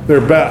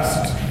their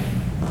best.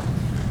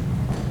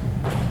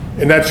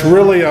 And that's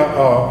really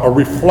a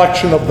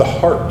reflection of the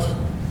heart.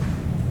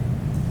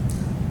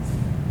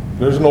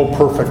 There's no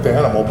perfect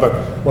animal, but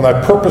when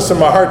I purpose in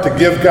my heart to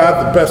give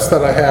God the best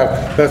that I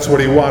have, that's what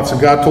he wants.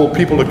 And God told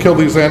people to kill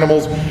these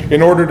animals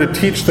in order to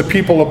teach the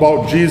people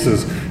about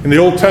Jesus. In the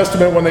Old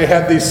Testament, when they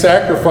had these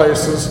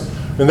sacrifices,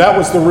 and that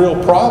was the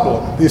real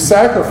problem. These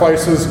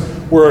sacrifices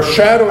were a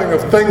shadowing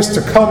of things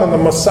to come in the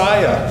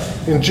Messiah,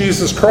 in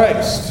Jesus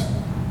Christ.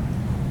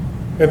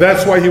 And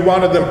that's why he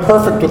wanted them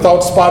perfect,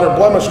 without spot or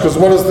blemish, because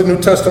what does the New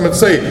Testament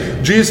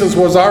say? Jesus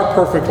was our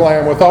perfect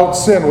lamb, without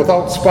sin,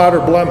 without spot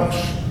or blemish.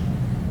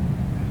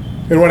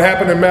 And what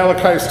happened in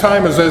Malachi's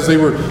time is as they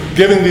were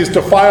giving these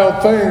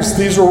defiled things,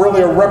 these were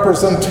really a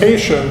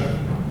representation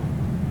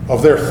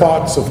of their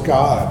thoughts of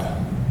God.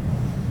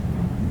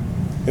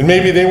 And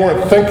maybe they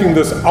weren't thinking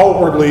this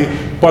outwardly,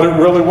 but it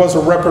really was a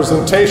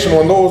representation.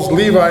 When those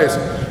Levi's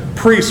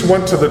priests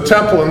went to the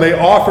temple and they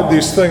offered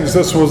these things,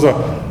 this was a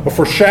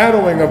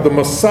foreshadowing of the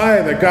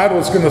Messiah that God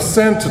was going to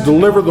send to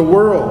deliver the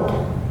world,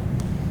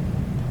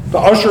 to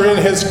usher in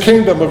his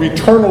kingdom of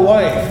eternal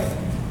life.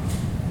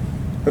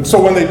 And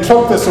so when they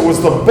took this, it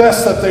was the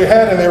best that they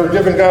had, and they were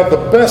giving God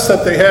the best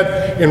that they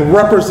had in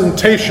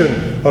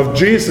representation of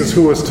Jesus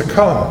who was to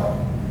come.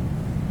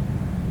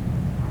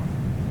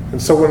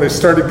 And so when they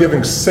started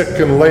giving sick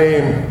and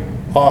lame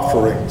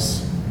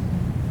offerings,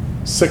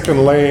 sick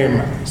and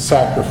lame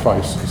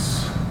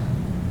sacrifices,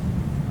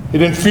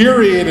 it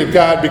infuriated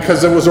God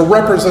because it was a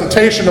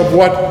representation of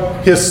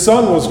what his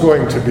son was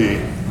going to be.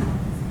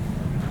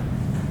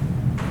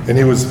 And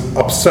he was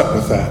upset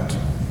with that.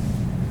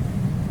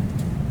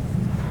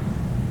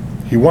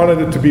 He wanted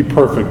it to be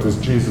perfect as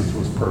Jesus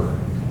was perfect.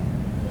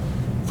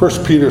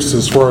 1 Peter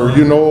says, "For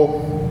you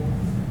know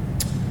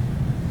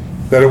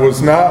that it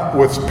was not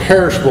with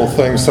perishable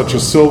things such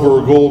as silver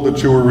or gold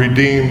that you were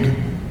redeemed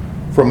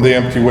from the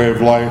empty way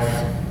of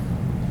life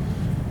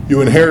you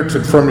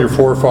inherited from your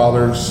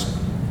forefathers,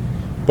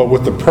 but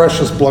with the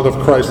precious blood of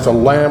Christ, a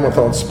lamb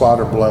without spot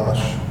or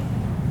blemish."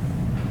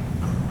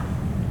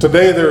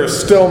 Today there are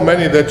still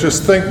many that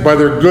just think by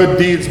their good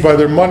deeds, by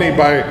their money,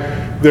 by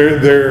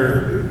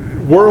their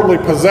worldly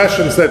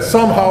possessions, that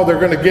somehow they're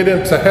going to get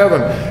into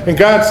heaven. And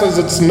God says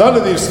it's none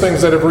of these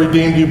things that have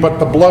redeemed you, but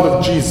the blood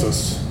of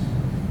Jesus.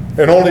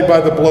 And only by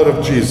the blood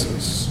of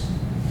Jesus.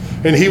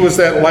 And he was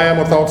that lamb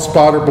without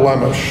spot or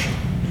blemish.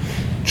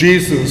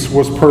 Jesus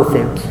was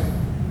perfect.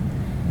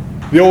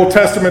 The Old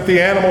Testament,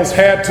 the animals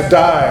had to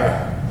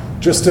die,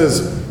 just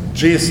as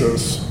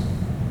Jesus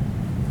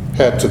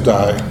had to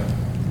die,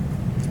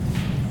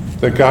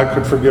 that God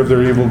could forgive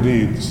their evil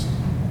deeds.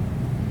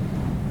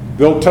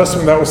 The Old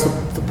Testament, that was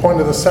the point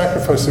of the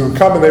sacrifice. They would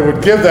come and they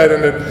would give that,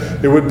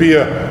 and it would be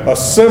a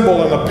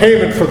symbol and a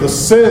payment for the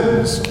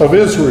sins of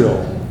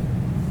Israel.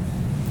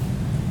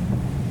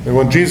 And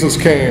when Jesus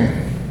came,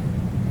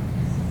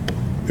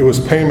 it was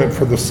payment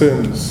for the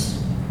sins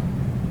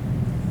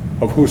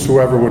of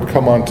whosoever would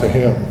come unto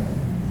him.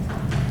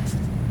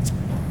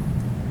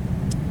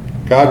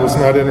 God was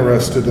not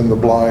interested in the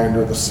blind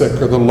or the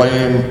sick or the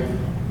lame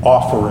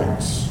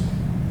offerings.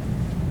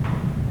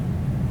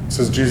 It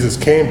says Jesus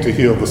came to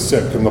heal the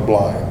sick and the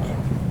blind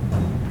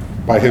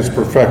by his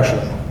perfection.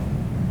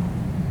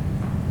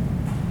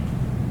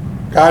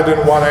 God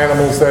didn't want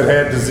animals that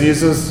had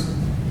diseases.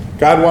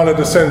 God wanted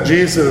to send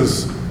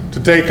Jesus to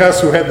take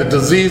us who had the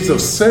disease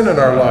of sin in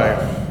our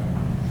life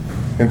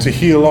and to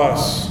heal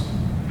us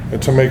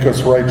and to make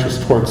us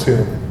righteous towards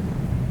him.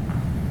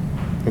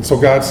 And so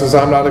God says,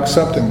 I'm not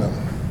accepting them.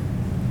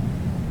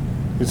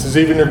 He says,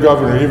 even your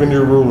governor, even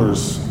your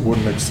rulers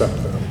wouldn't accept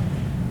them.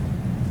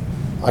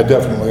 I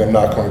definitely am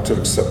not going to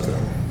accept them.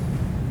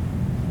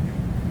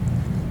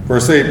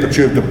 Verse 8, but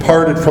you have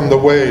departed from the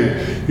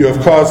way. You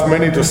have caused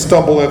many to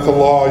stumble at the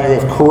law. You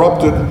have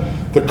corrupted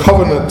the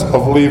covenant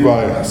of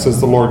Levi,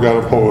 says the Lord God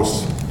of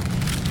hosts.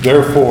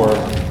 Therefore,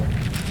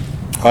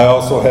 I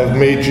also have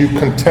made you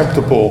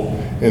contemptible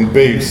and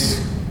base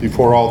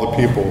before all the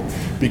people,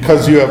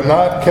 because you have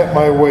not kept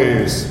my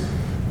ways,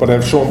 but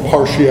have shown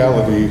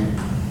partiality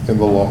in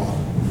the law.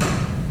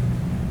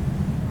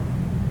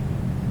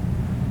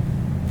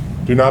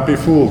 Do not be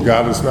fooled.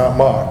 God is not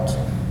mocked.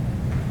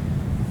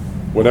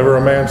 Whatever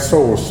a man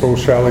sows, so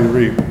shall he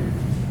reap.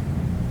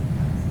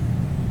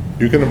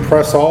 You can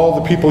impress all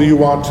the people you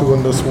want to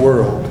in this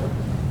world,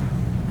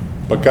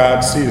 but God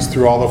sees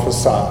through all the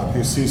facade.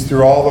 He sees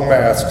through all the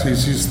masks. He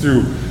sees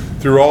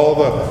through all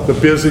the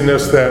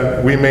busyness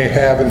that we may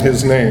have in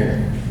his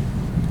name.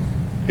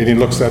 And he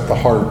looks at the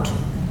heart.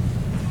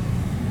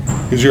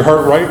 Is your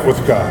heart right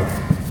with God?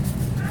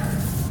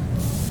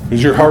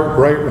 Is your heart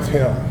right with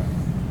him?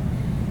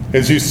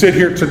 As you sit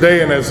here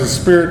today and as the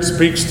Spirit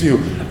speaks to you,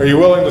 are you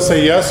willing to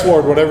say, yes,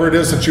 Lord, whatever it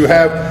is that you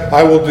have,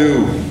 I will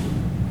do.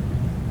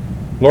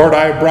 Lord,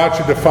 I have brought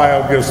you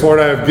defiled gifts. Lord,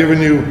 I have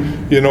given you,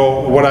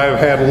 what I have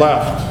had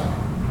left.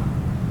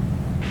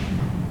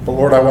 But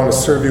Lord, I want to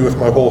serve you with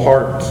my whole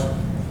heart.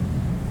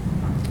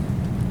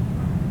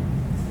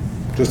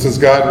 Just as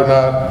God would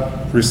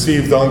not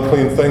receive the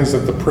unclean things that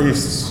the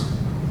priests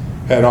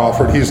had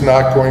offered, he's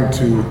not going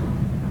to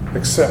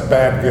accept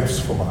bad gifts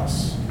from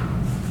us.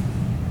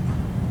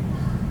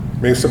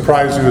 It may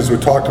surprise you, as we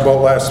talked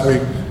about last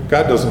week,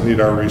 God doesn't need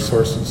our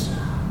resources.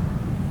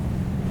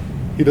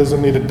 He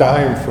doesn't need a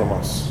dime from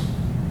us.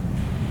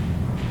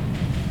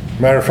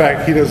 Matter of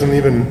fact, he doesn't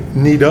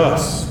even need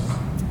us,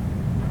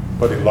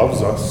 but he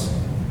loves us.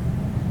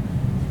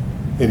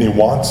 And he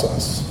wants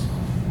us.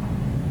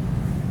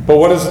 But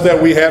what is it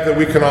that we have that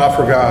we can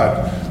offer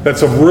God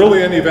that's of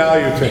really any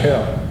value to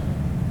him?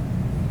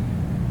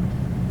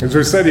 As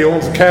we said, he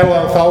owns cattle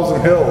on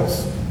 1,000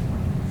 hills.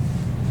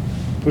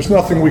 There's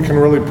nothing we can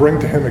really bring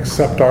to him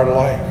except our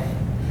life.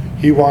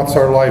 He wants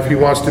our life. He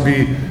wants to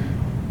be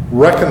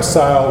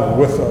reconciled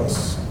with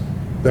us,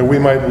 that we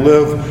might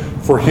live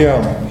for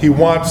him. He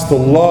wants the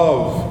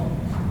love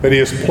that he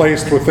has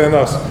placed within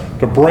us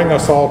to bring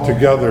us all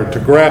together, to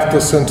graft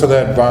us into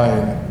that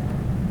vine.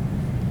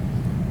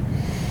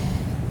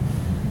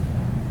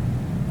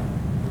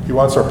 He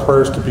wants our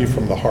prayers to be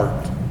from the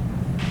heart.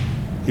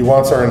 He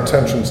wants our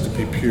intentions to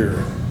be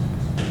pure.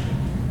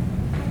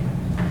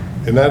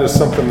 And that is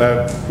something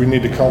that we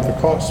need to count the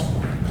cost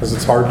for, because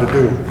it's hard to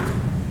do.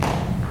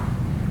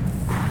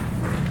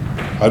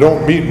 I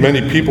don't meet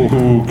many people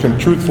who can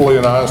truthfully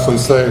and honestly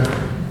say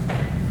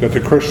that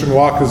the Christian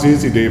walk is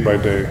easy day by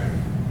day.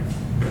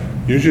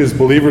 Usually as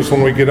believers,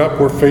 when we get up,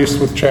 we're faced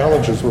with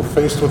challenges, we're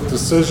faced with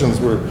decisions,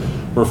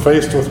 we're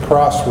faced with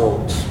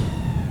crossroads.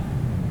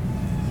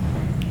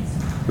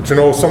 But you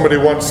know, somebody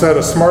once said,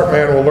 a smart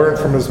man will learn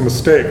from his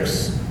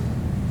mistakes.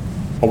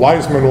 A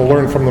wise man will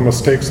learn from the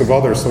mistakes of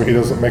others so he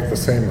doesn't make the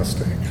same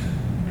mistake.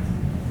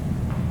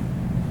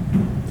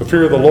 The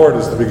fear of the Lord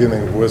is the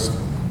beginning of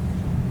wisdom.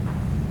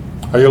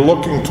 Are you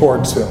looking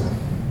towards him?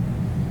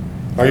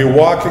 Are you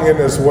walking in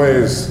his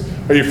ways?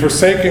 Are you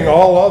forsaking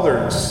all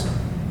others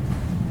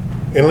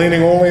and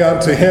leaning only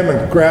onto him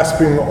and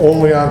grasping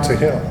only onto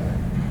him?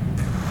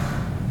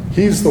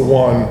 He's the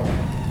one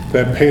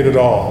that paid it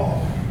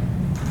all.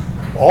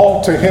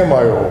 All to him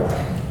I owe.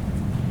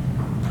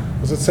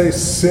 Does it say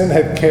sin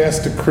had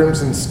cast a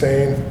crimson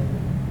stain,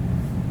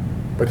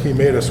 but he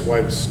made us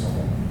white as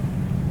snow?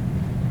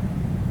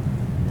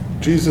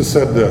 Jesus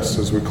said this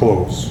as we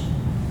close: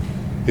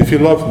 if you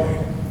love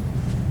me,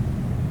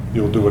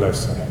 you'll do what I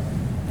say.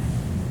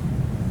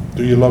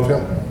 Do you love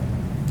him?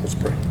 Let's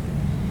pray.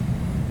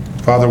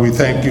 Father, we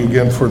thank you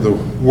again for the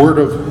word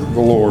of the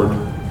Lord.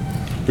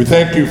 We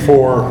thank you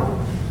for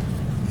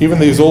even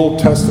these Old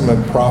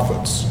Testament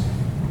prophets.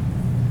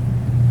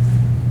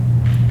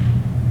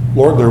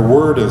 Lord, their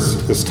word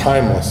is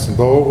timeless. And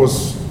though it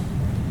was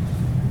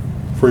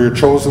for your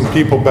chosen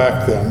people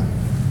back then,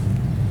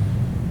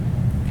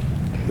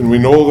 and we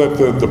know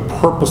that the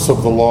purpose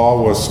of the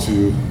law was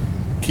to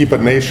keep a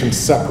nation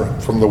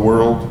separate from the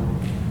world,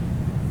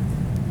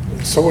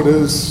 so it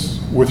is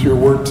with your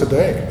word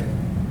today.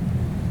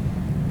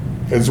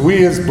 As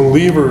we as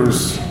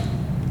believers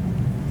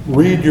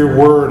read your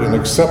word and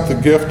accept the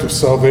gift of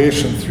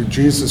salvation through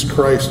Jesus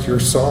Christ, your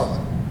Son,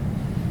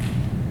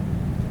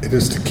 it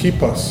is to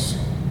keep us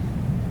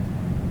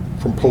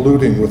from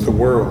polluting with the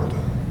world.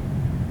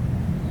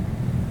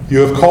 You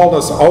have called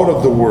us out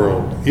of the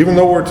world. Even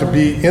though we're to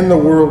be in the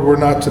world, we're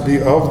not to be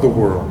of the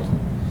world.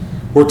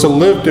 We're to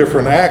live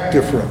different, act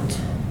different.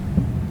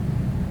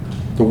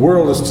 The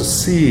world is to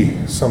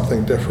see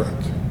something different.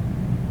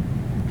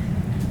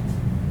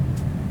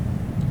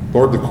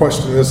 Lord, the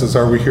question is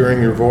are we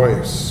hearing your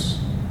voice?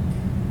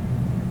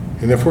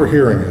 And if we're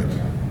hearing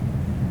it,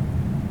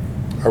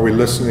 are we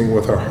listening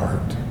with our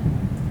heart?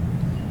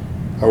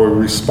 Are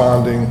we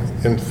responding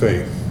in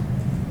faith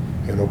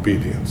and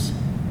obedience?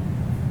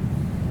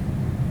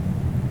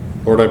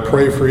 Lord, I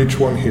pray for each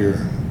one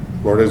here,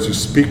 Lord, as you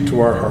speak to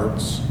our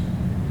hearts,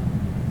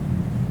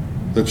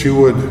 that you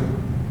would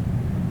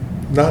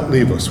not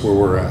leave us where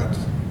we're at.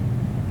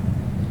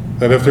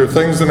 That if there are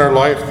things in our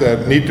life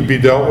that need to be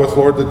dealt with,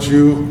 Lord, that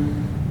you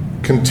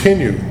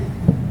continue,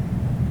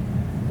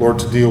 Lord,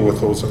 to deal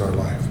with those in our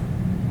life.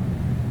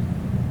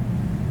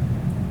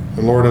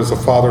 And Lord, as a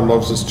father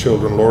loves his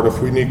children, Lord, if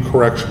we need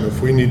correction,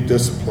 if we need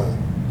discipline,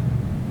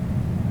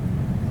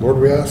 Lord,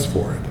 we ask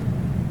for it.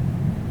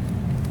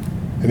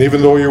 And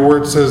even though your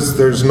word says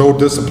there's no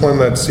discipline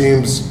that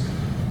seems,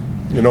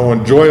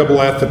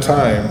 enjoyable at the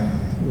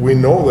time, we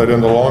know that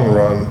in the long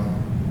run,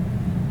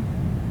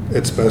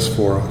 it's best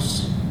for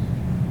us.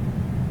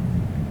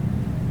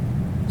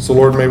 So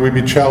Lord, may we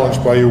be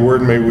challenged by your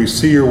word. May we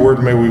see your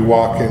word. May we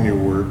walk in your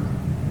word.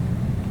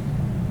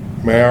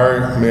 May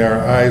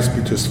our eyes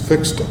be just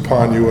fixed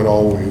upon you in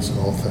all ways and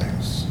all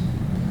things.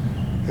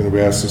 And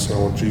we ask this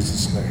now in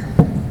Jesus' name.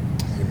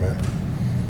 Amen.